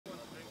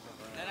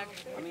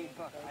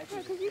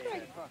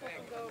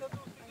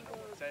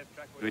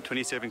We're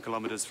 27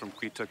 kilometers from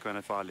Into.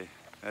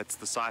 It's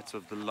the site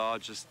of the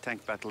largest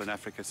tank battle in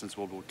Africa since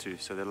World War II.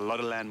 So there are a lot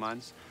of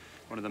landmines,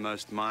 one of the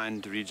most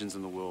mined regions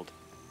in the world.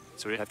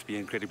 So we have to be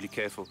incredibly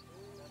careful.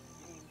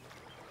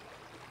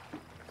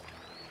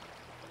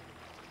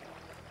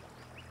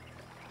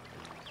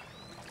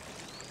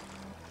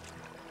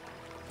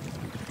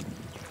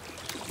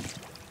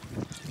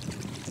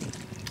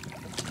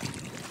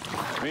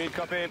 Read,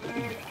 copy.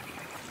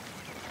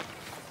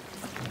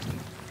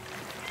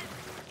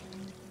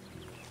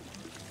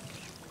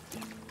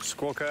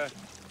 Squawker.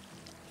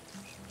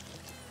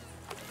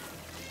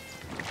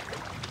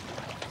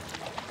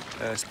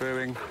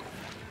 Spurwing.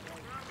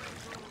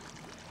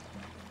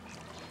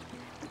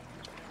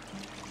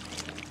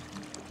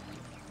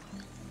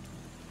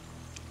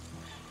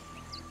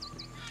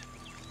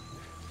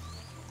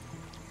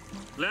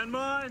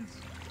 Landmines!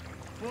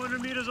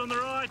 400 meters on the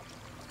right.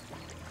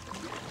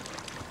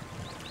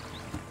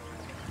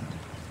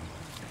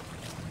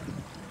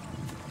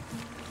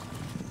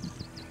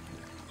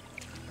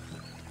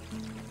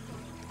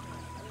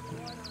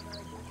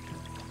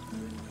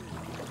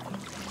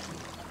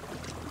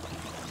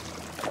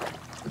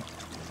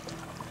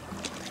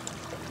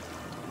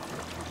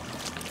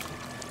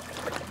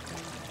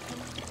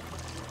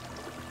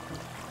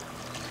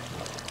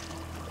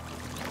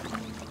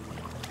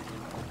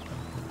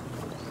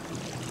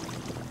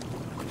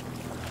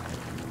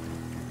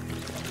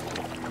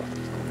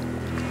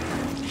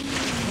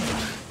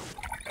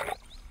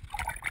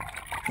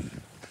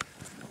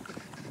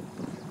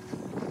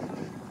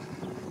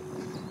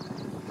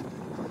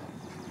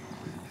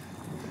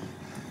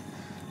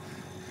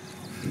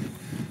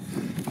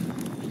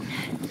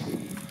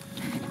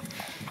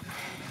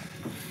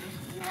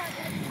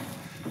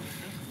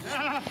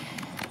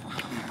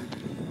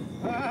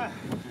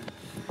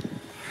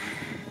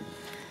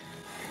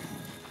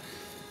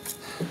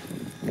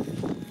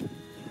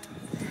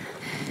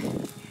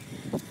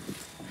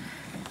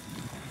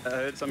 I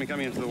heard something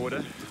coming into the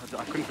water.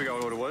 I couldn't figure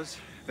out what it was.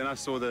 Then I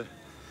saw the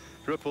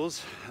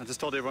ripples. I just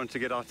told everyone to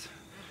get out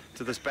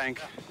to this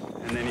bank.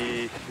 And then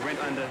he went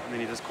under, and then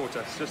he just caught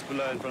us just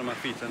below in front of my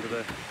feet under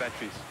the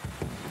batteries.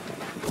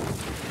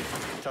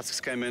 Tusks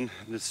came in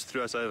and just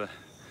threw us over.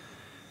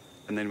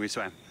 And then we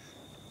swam.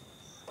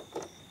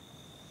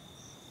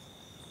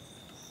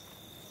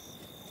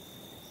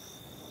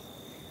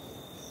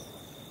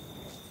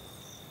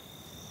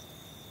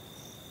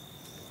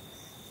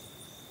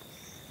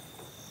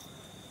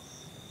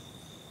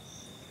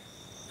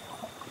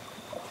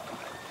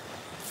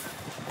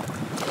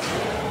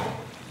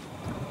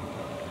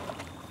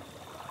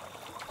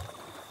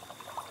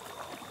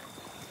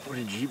 What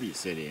did GB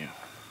say to you?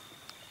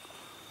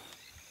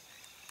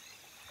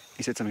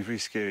 He said something very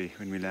scary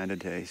when we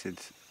landed here. He said,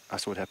 I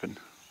saw what happened.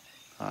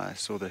 I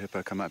saw the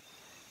hippo come up.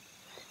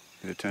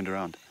 It turned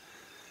around.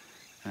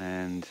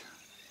 And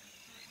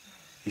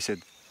he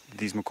said,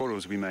 these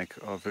makoros we make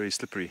are very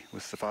slippery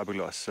with the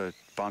fiberglass, so it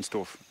bounced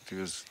off. It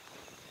was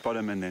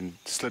bottom and then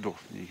slid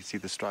off. You can see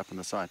the stripe on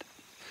the side.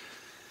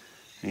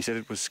 And he said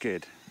it was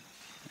scared.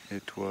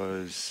 It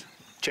was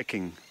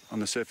checking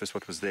on the surface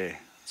what was there.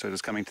 So it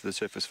was coming to the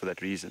surface for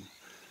that reason. And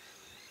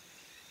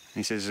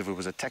he says if it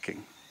was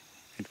attacking,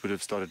 it would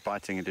have started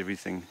biting at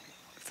everything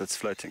that's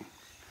floating.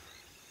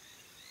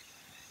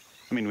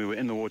 I mean, we were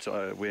in the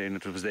water when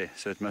it was there,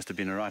 so it must have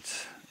been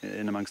right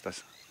in amongst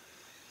us.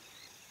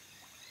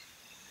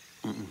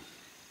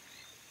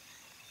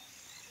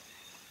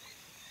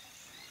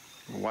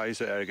 Why are you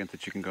so arrogant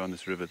that you can go on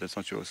this river? That's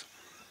not yours.